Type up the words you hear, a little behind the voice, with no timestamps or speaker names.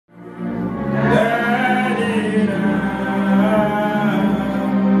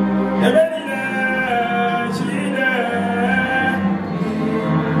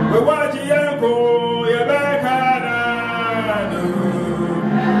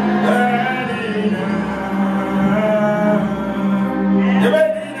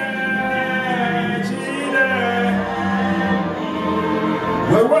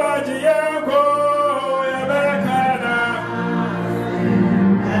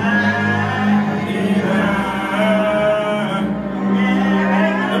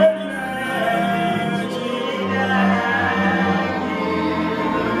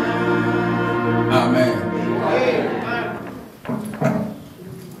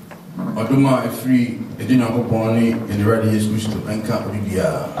Aduma free edina ko boni in the radio Jesus Christ and ka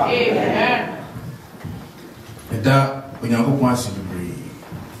bibia. Amen. Eda onyankopon asibibre.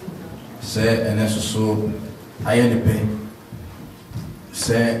 Say eneso aye ne pe.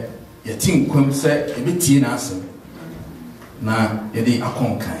 Say yetin kwam say ebetie na asem. Na yedi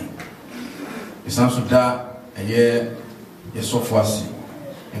akonkan. Esanso da eye yesofo ase.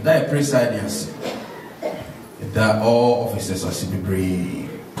 Eda e presidians. Eda all officers asibibre.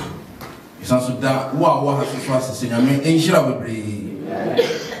 Esanso da wa ha so ase se nyame enhira bebre.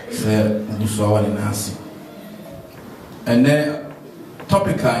 Say buso wa ni nasi. And then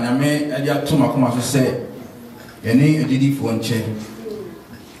topic nyame edia to makoma so say eni edidi fo nche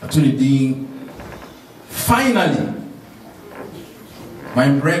atuni din finally my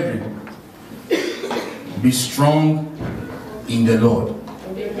brethren be strong in the Lord.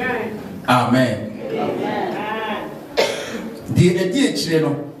 Amen. Amen. The edi chire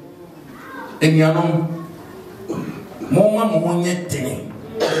no enianom mo ma mo nye ten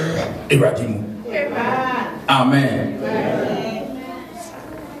eradimu. Amen.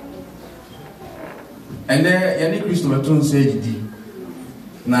 And then yani Christ beton say didi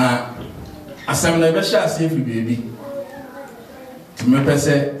na asem na be sha say fi baby to me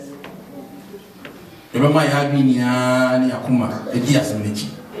pese e be ma ya bi ni akuma e di asem na chi.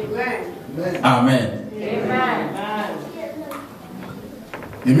 Amen. Amen.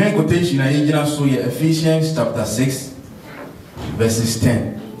 The main quotation na yigina so ye Ephesians chapter 6 verses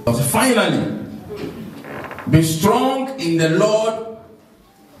 10. So finally, be strong in the Lord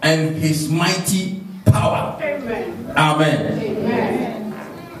and his mighty power. Amen. Amen. Amen.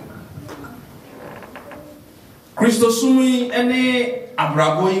 Christos sumi ene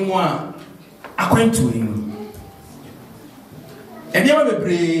abrabo imu a akwentu imu. Ene ma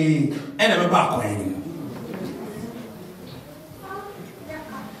bebre ene beba akwen.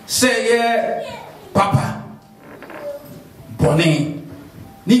 Say ye papa boni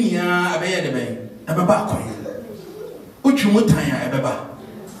ninia abeye de ben abeba akwen. Uchumutanya ebeba.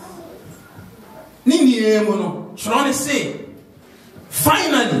 Nini mono. So say,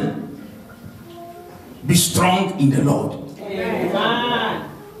 finally, be strong in the Lord. Amen.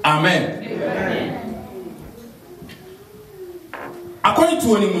 Amen. Amen. According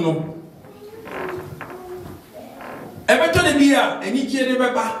to any mono, ebeto de bia eni kire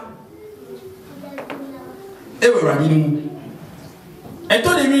beba. Ewe ranimu.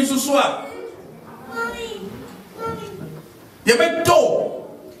 Eto de mi so a you better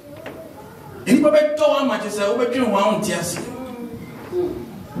any better one much as I overcame one tears.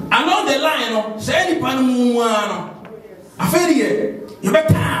 Along the line, say any panumuano. I feel you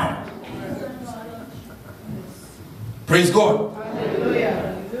better. Praise God.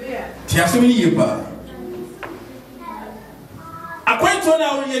 Hallelujah. Tiasimi yiba. Akwanto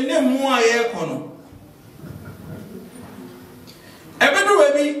na wo ye nemu aye kono. Ebedu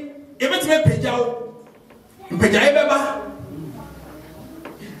webi, ebetime pejawo. Mpeja ebeba.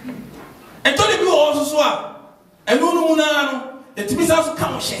 And told you also swap. And no munano, it to be also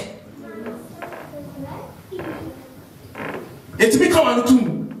come share. It to become a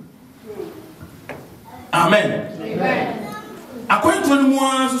tomb. Amen. Amen. According to the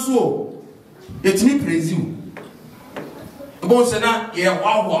one so, it to me praise you. About Sena, yeah,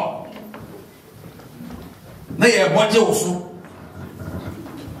 wow. Now, yeah, what you also.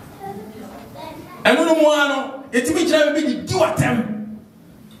 And no more, it to be trying to be the two attempt.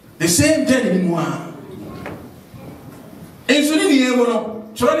 The same day anymore. And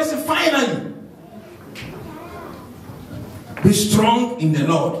so so finally be strong in the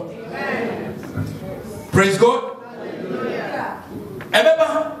Lord. Amen. Praise God. Hallelujah.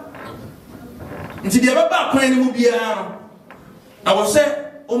 Ebeba. Nti de ebeba kwan mu bia I will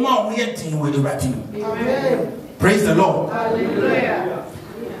say Oma we yetin we the right. Amen. Praise the Lord. Hallelujah.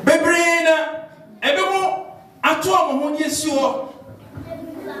 Bebrena ebemo ato amon yesuo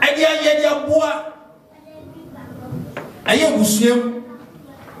Adia boa. Aye busuem.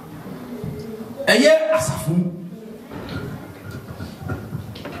 Aye asafu.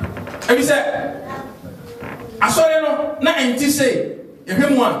 Ebi say asore no na enti say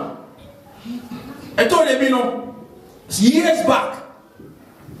ehwemu a. Eto de bi no years back.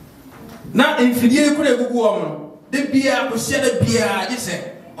 Na infidie ku na egugu o no. De bia ko sia de bia je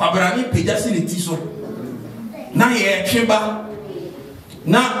say kwabra ni peja si ne ti so. Na ye tweba.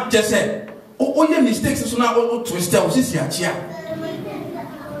 Na just say, oh, your mistakes so now twist out. This is your chair.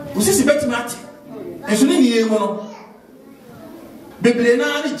 This is better match. And so, you know, baby,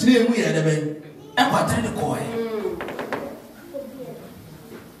 now it's name we had a baby. And what are the coy?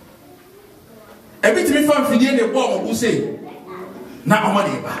 Every time we find the bomb, who say, now I'm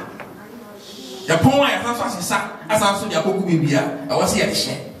a ya pon wa ya sanso asesa asanso ya koku bibia e wo se ya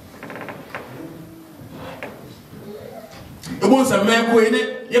hye e bon se me ko ene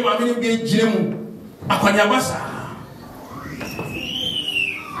ye ma me ne bi gire mu akwanya basa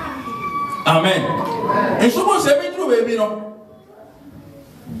amen en so bon se be duro be bi no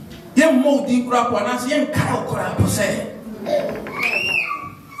ye mo di kura po na se ye nka kura po se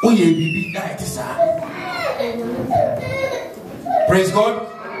o ye bibi da it sa. Praise God.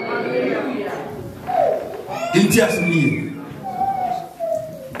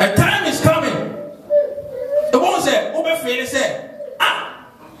 A time is coming. The one said, "Obe fele say, ah,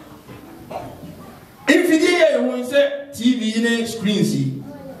 if you hear when say TV in screen see,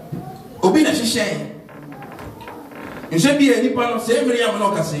 obi na share. You should be any part of same area. I'm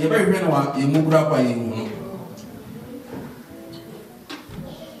not gonna say. You better remember what you move up by you.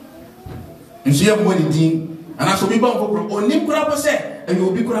 You see, I'm going to and I shall be bound for only crap say, and you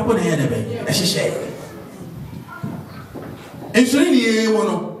will be crap on the head of it. As she said, and so in the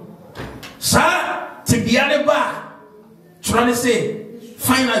one, sir, to be at the bar, trying to say,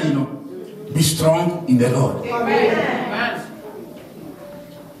 finally, you know, be strong in the Lord. Amen.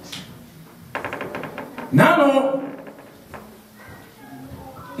 Now, no,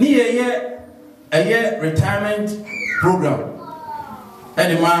 near a year retirement program,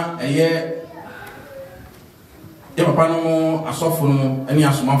 and a year. Ye papa no asofo no ani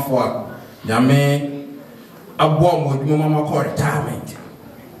asomafo a nyame abo mo di mama ko retirement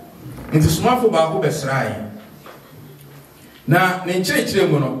nti somafo ba ko besrai na ne nkyerɛkyerɛ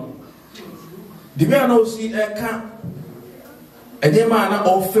mu no de bia na osi eka ede ma na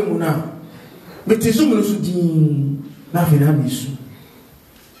ofe mu na metizu mu no so din na fina misu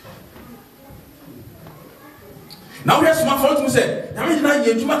na wo somafo to say na me na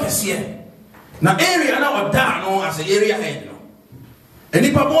ye djuma kese now area now or down as an area head no. And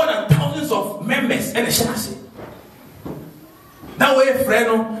if more than thousands of members and a chassis. Now we a friend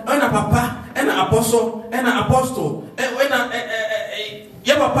and a papa and an apostle and an apostle and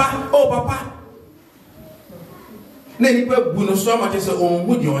yeah papa oh papa. Then people buno so much say oh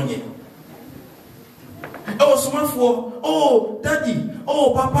would you onye. Oh someone for oh daddy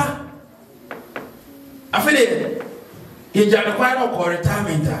oh papa. I feel it. You just quite no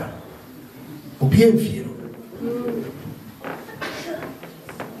retirement. Obi enfie no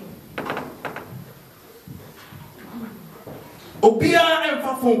obia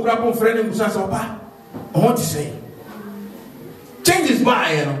emfa fon kura pon frene musa so pa I want to say changes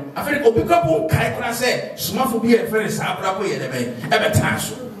by you know I feel obi kura pon kai kura say smafo bi e frene sa kura po ye de ben e beta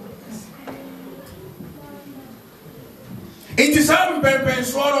so it is am pen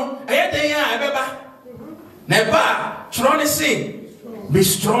so no e den ya e beba na ba trying to say be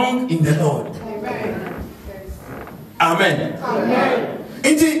strong in the Lord. Amen. Amen.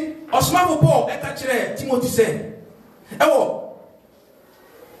 Inti Osmafo Paul eka kire Timothy said, "Ewo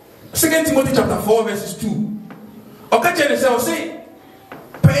 2 Timothy chapter 4 verses 2. Oka kire say,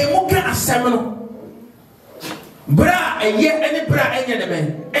 "Pay mo ka asem no. Bra eye ene bra enye de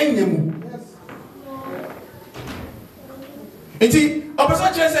ben, enye mu." Inti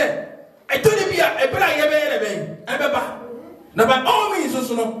opeso kire say, "I told you bia e bra ye be de ben, e beba." Na by all means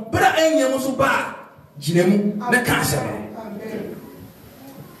so no, bra enye mo so ba. Jinemu na cancer.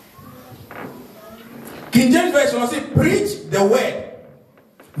 King James Version say, preach the word.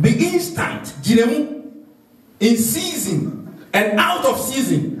 Be instant. Jinemu in season and out of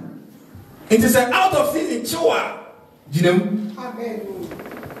season. It is an out of season. Chua. Jinemu.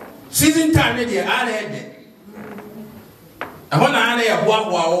 Season time ne dey ahead. I want to ane ya bwa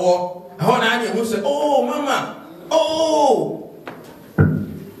bwa wo. I want to ane who say, oh mama, oh,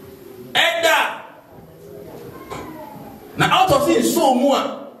 Edda. Now out of it so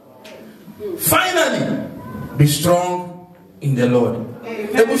more. Finally, be strong in the Lord.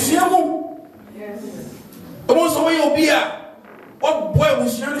 Ebusiamu. Yes. Almost away your beer. What boy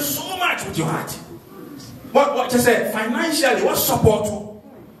was sharing so much with your heart? What you say financially? What support?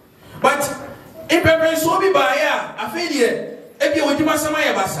 But if I so be by here, I feel here. If you would do my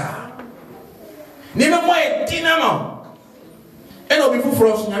samaya basa, never more dinamo. And I'll be for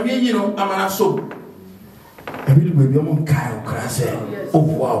us. You know, I'm an so. I really will be on Kyle Crass. Oh,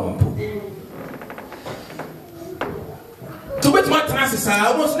 wow. To which my trances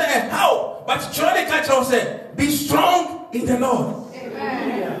I was there. How? But try to catch us. Be strong in the Lord.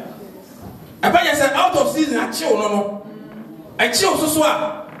 Amen. I said, out of season, I chill. No. I chill so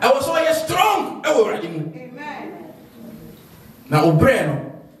I was so strong. I will ready. Amen. Now,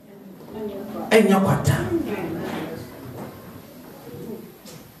 Obreno. And your quarter.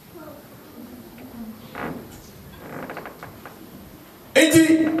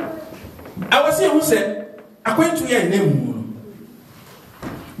 I was saying who said I went to your name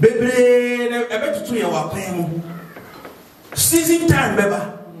baby I bet to your work season time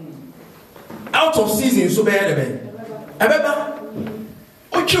beba out of season so bad beba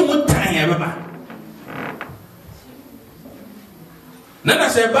what you want time beba Nana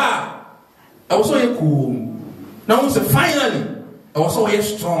said ba I was so cool now finally I was so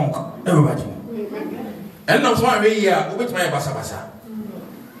strong everybody and now one way here with my basa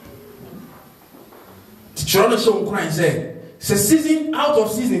Toronto show crying say season out of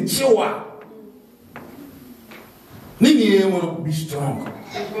season chiwa Nini will be strong.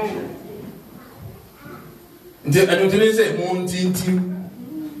 I don't say Montinti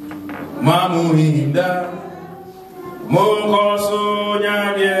Mamu Hinda Mongoso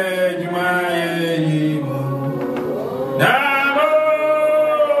Yage Jumaye Namo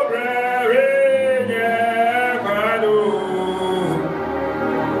Brave Pado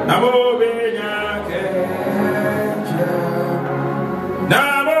Namo Benyake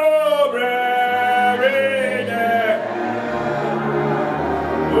Namo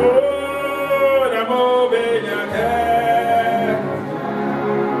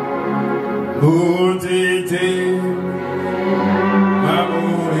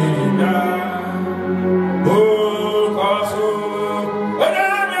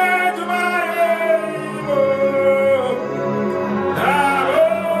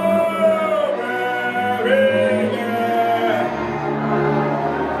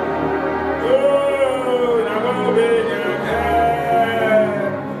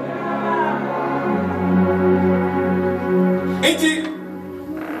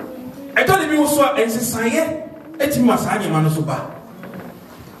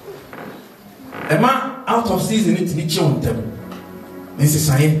out of season it ni chill them. This is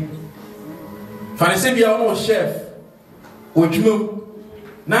saying. Fancy be our chef. Ojuma.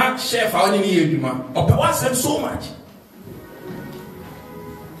 Na chef I only need ojuma. Ope was so much.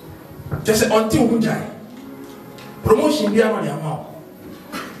 Just until Hunjai. Promotion be on your mouth.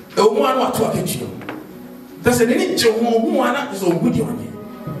 A woman what to get you. That's a need to who is on good on you.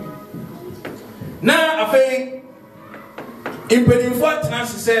 Now I say in Pentecost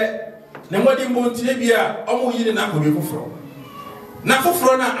Nancy said Nobody won't be a almost you didn't have to be for. Now for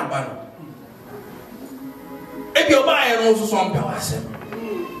Frona Abano. If you buy and also some power,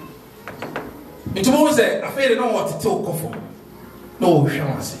 it was a affair know what to talk for. No,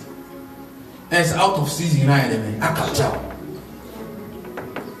 shall say. It's out of season, I can't tell.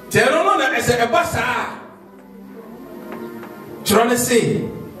 Tell no that as a bassa. Trying to say,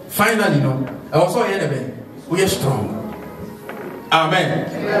 finally, no, I also hear we are strong.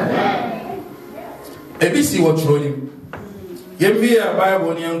 Amen. ABC what rolling. Give me a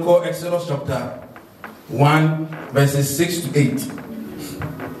Bible and call Exodus chapter 1, verses 6 to 8.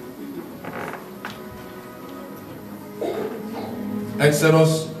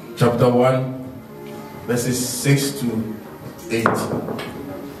 Exodus chapter 1, verses 6 to 8.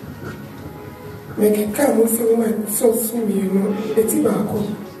 Make a come so soon, you know, a tobacco.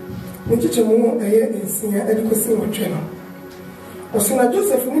 Make it a more a year in senior education channel. Or Sina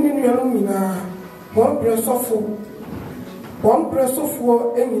Joseph Minina. One press of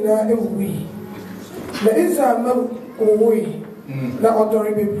war, Emina, and we. There is a man away, na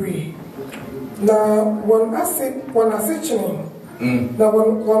order be free. Now, one asset chain, now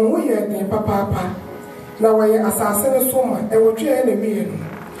one way at papa. Now I assassin a soma, and will train a million.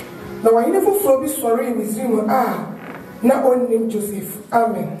 Now I never flow be sorry with him. Now only Joseph.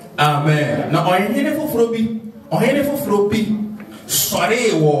 Amen. Amen. Now I never flow be, or never flow be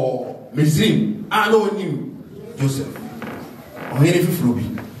sorry war, Mizim. I know him, Joseph. Or any fruby.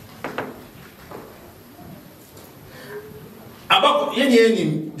 About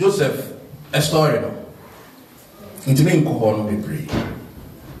any Joseph, a story. Into me, Kohon be free.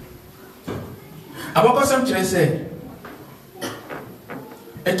 About some say,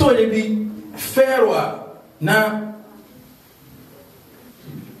 I told you be Pharaoh now.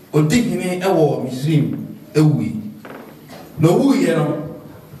 Or digging a war, Mizim, a we. No, who you know.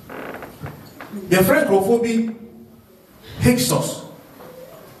 Your friend Crophobi Hixos.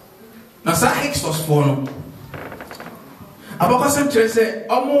 Now, Sir Hixos for no. About some say,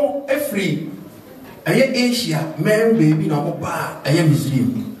 Omo every a year Asia, man, baby, no bar, I am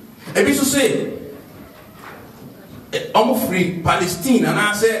Muslim. A bit to say, Omo free Palestine, and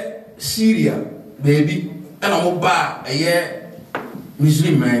I say Syria, baby, and Omo bar, a year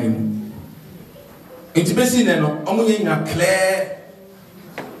Muslim man. It's basically no, Omo a clear.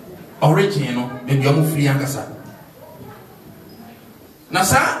 Original, maybe I'm free and Gassa.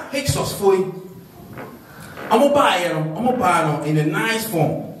 Nasa Hixos for I'm a buyer in a nice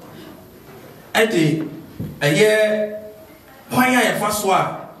form. Ede a year Quaya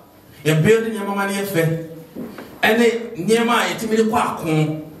Faswa, a building your mamma near fair, and near my timid quack,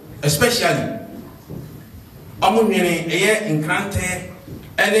 especially. Amuni a year in Crante,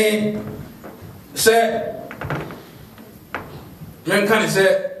 and say, men can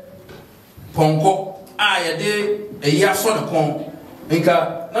say, Ponko, a day a year son of con.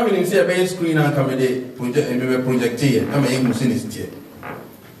 Inka, na me say a screen and come de project here. Na me emu sinist here.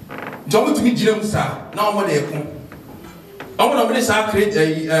 Jomo to me jinam sa, na omo de ekon. Omo no be sa create a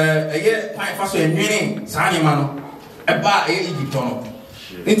year time fa so enwene sa ni ma no. E ba e Egypt no.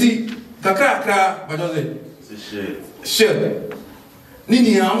 Nti kakra ba do say. Shit.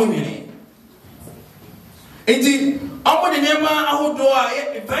 Nini amu nwene. Nti omo de nyema ahodo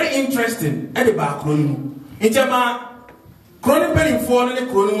a very interesting e de ba akro ni. Nti ma Chronic penny for the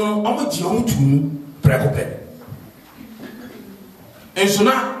chrono, I'm a young tune, precope. And so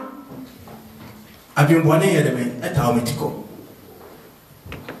now I've been 1 year at our metico.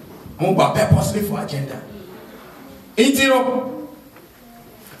 I'm purposely for agenda. Ain't you know?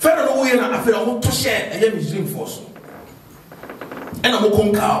 Federal way, I feel I want to share a young dream force. And I'm a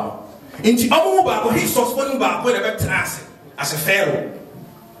concow. Into our mobile, his sauce one back with a trance as a pharaoh.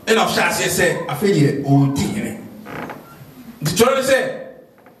 And I'll say, I feel it, oh, dear. The children say,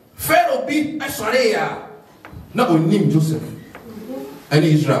 Pharaoh be a Sharia, not only Joseph and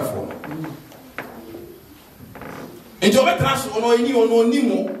Israel for. And to trans on any or no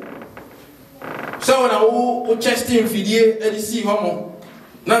more. So when I will chest in Fidie and see Homo,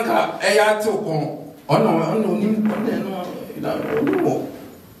 Nanka, a yard to come, or no, no,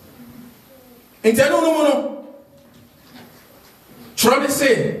 and tell no, try to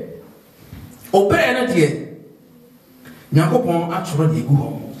say, Open energy. Nyakopon atworo de gu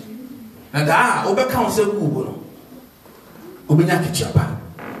ho na da obeka won se gu no obenya kichiapa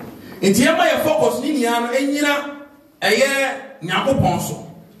enti ema ye focus ni nia no enyina eye nyakopon so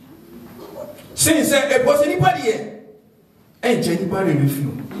sin se e bo se nipa de enche nipa re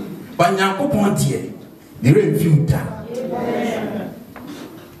review ba nyakopon de the review da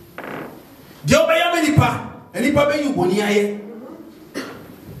de obeya me nipa be yu boni aye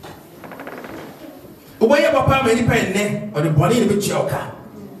Ubaya papa many pen or the body in the choka.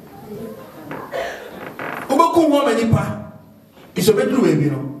 Ubaku woman nipa is a bedroom,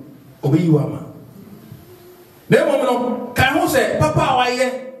 you know, obey you ama. Then woman can say, Papa, why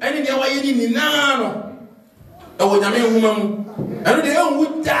any day why you need nano? Oh, what I mean, woman, and they don't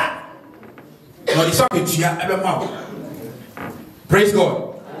would die. Not the socket here ever mouth. Praise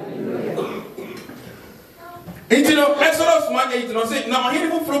God. Into no Exodus 1:8, no say, now here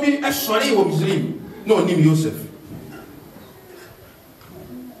will be a sorry of Muslim. No, name Joseph.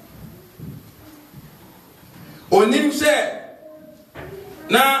 Onim say,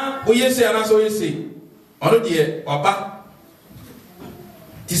 na oye say ana so say. Ono de oba.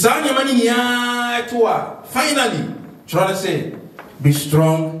 Tisanya mani nya to a finally try to say, be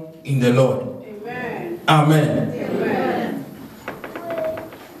strong in the Lord. Amen. Amen. Amen.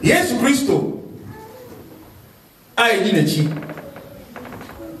 Yes, Christo. I didn't cheat.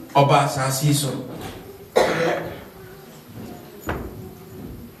 Oba sasi so.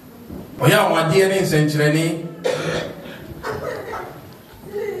 Oya wa die ne nsenkyerene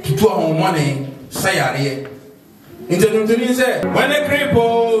tutu ahon money sayare intenduni say when the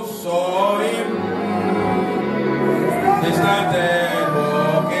cripples saw him they started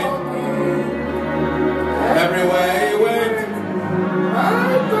walking everywhere he went.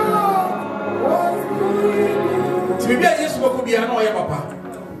 Tibi bia Yesu boko bia na oya papa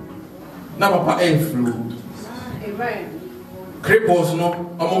na papa flew. Amen. Cripples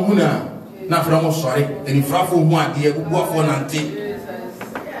no amohuna na from sorry and frafo hu ade gugu afo nante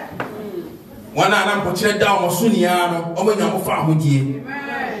wana na mpochire da o so nia no o manya mo fa ahodie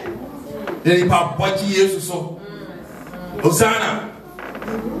amen pa boji Yesu so Hosanna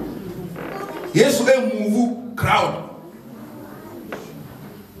Yesu move crowd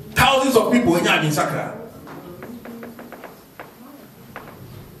thousands of people in Yadin Sakra.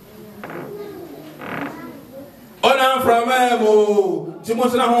 I'm from Emo.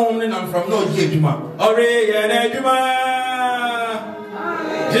 Timothy home and I'm from no Juma. Ore and Juma.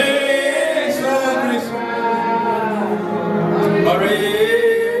 Jesus Christ. Ore.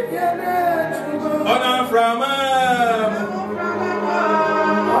 I'm from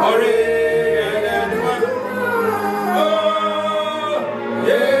Ore and Juma. Oh,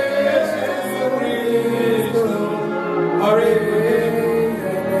 Jesus Christ. Ore.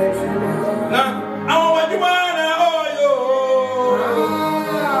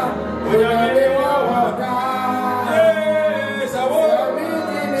 Yeah.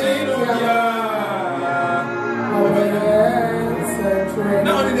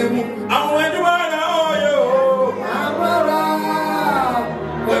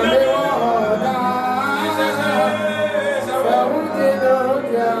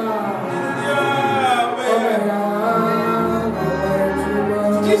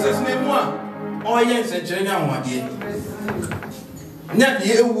 ɔnyɛ nsɛnkyerɛ nya ahoɔdeɛ nya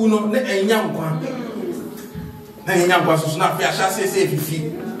deɛ ewu no na ɛnya nkwa na ɛnya nkwa so na afei ahyɛ ase sɛ efifi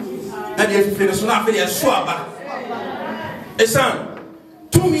na deɛ efifi no so na afei deɛ ɛso aba esan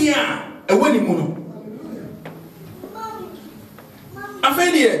tumi a ɛwɔ ne mu no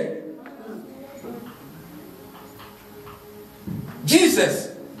afei deɛ Jesus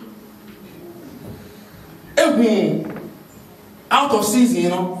ehu out of season, you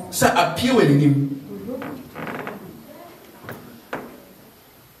know, say appear with him.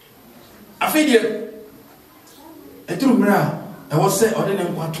 I feel you. A true mirror. I was say, I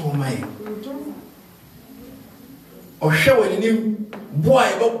didn't want to my or show with him, boy,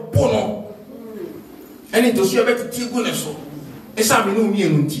 about Bono. And it was your better tea goodness. It's something new me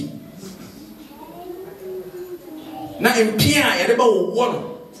and tea. Now in Pia, I had about one.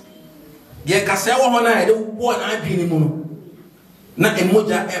 The Casawa one I had one I been in. Na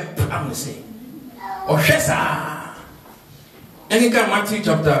emoja amse o hwesa Engika Matthew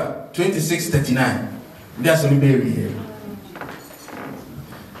chapter 26:39 that's on the here.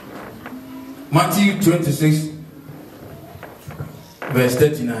 Matthew 26 verse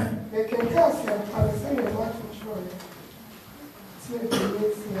 39.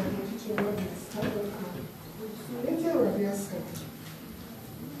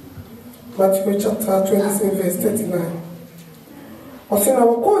 Matthew chapter 26 verse 39. Ɔsɛ na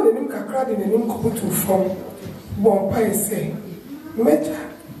wɔkɔɔ n'anim kakra de n'anim kɔbutu fam bɔ mpae sɛ mmɛgya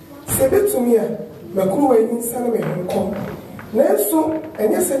sɛ ɛbɛtumi a makuruwa yi nsane me ho nkɔm nanso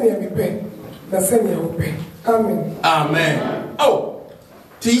ɛnyɛ sɛnea mepɛ na sɛnea wopɛ. Amen. Amen. Oh,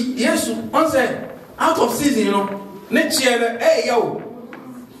 ti Yesu on say out of season, you know, ne kyerɛ eh yo.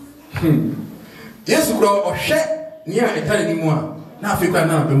 Yesu kura ɔhwɛ nea ɛtare ni mu a na afei kwa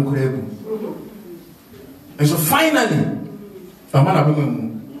na abɛm kura ebu. And so finally Famana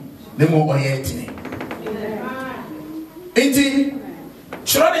Bremen, the more oyetine. Enti,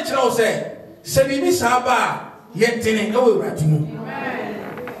 Shrani Chrow say, Sebibi Saba, yet tinning away Ratimu.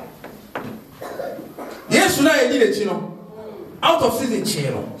 Yes, now I did it, you know, out of season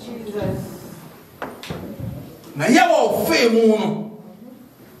channel. Now, yaw fame,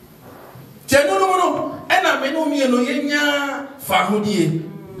 Tiano, and I may know me no yenya Fahudi.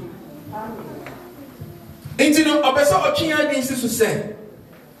 Enti no obesa otwe adwen sisu se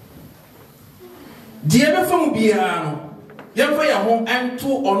die be fam bia no yemfa ya ho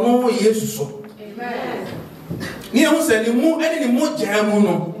ento ono Yesu so. Amen. Ni ehun se ni mu ene ni mu gya mu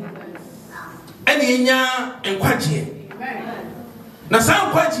no ene enya enkwagye. Amen. Na sa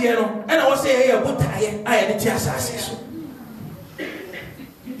enkwagye no ene wo se ye botaye aye de ti asase so.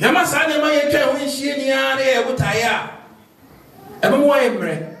 Yama sa ne ma ye twa ho nhie ni are ye botaye a ebe mo ye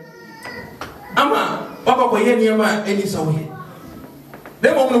mre ama Papa kwa ye niyama eni sawe.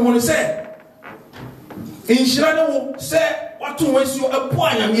 Demo mno say inshira ne wo se watu wansuo epo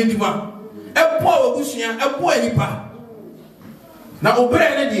anyame adwuma. Epo awagusua, epo anipa. Na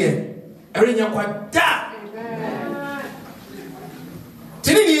obere ne de erenya kwa da. Amen.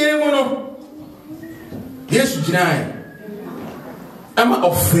 Tini ni yemu no. Yesu jinai. Ama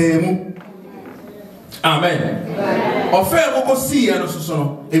ofemu. Amen. Ofemu ko si ya no soso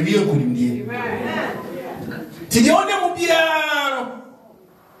no ebi enkunimdie. Amen. Ti de onye mu bia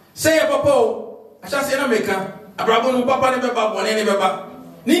say ya papa o acha se na meka abrabo no papa ne beba bone ne beba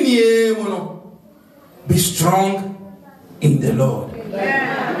ni nie mu no be strong in the Lord.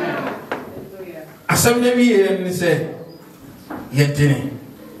 Amen. Asam ne bi ne say yetene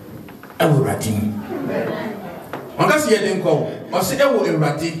ewo ratim. Amen. Onka se yeden ko o se ewo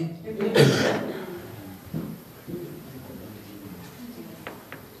ewrade.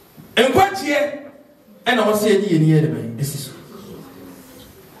 Enkwachie ena wo se edi eni ede ben esiso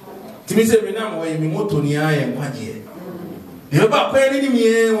timi se me na mo ye mi moto ni aye enkwachie de ba kwa ni mi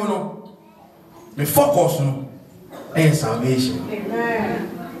e wo no me focus no e salvation. Amen.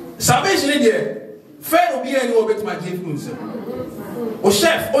 Salvation dey fair obi ani wo betima je influence o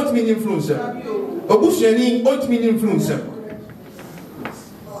chef ultimate influence obusuani ultimate influence.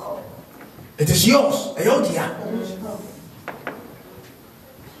 It is yours eyodia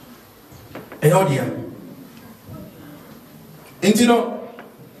eyodia. Intino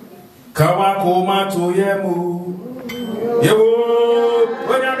kawa koma to yemu yewo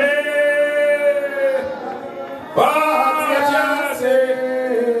onyame wa chase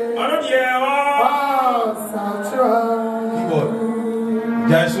anodia wa satra keyboard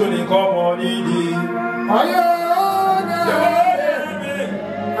jaso ni komo ni di ayo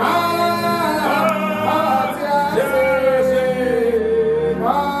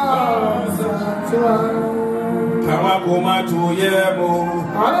Kama kuma tuyemo.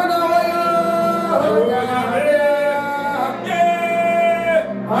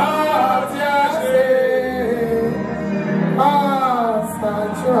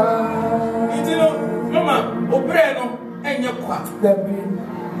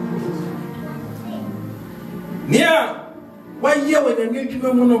 Nia, why year when the new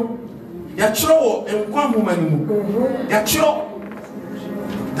Kimamuno? Yatro and Quamumanu. Yatro.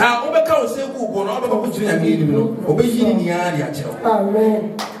 Now, Obeka will say, who will not go to the obey in the area.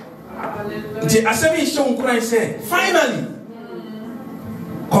 Amen. I said, it's shown Christ said, finally,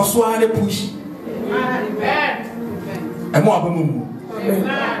 Coswale push. And more of a moon.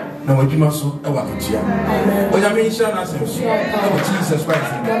 Now, what you must do, I want to. What I mean, shall I say, Jesus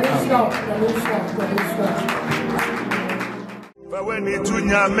Christ. But when you do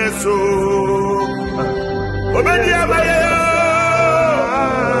your meso, Obedia Maya,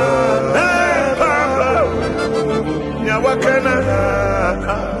 Nyawakana,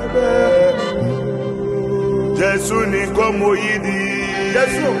 Jesu ni komo yidi,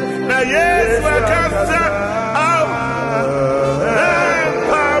 Jesu, na Yesu akasa,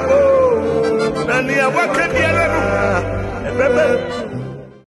 Pabo, na Nyawakana,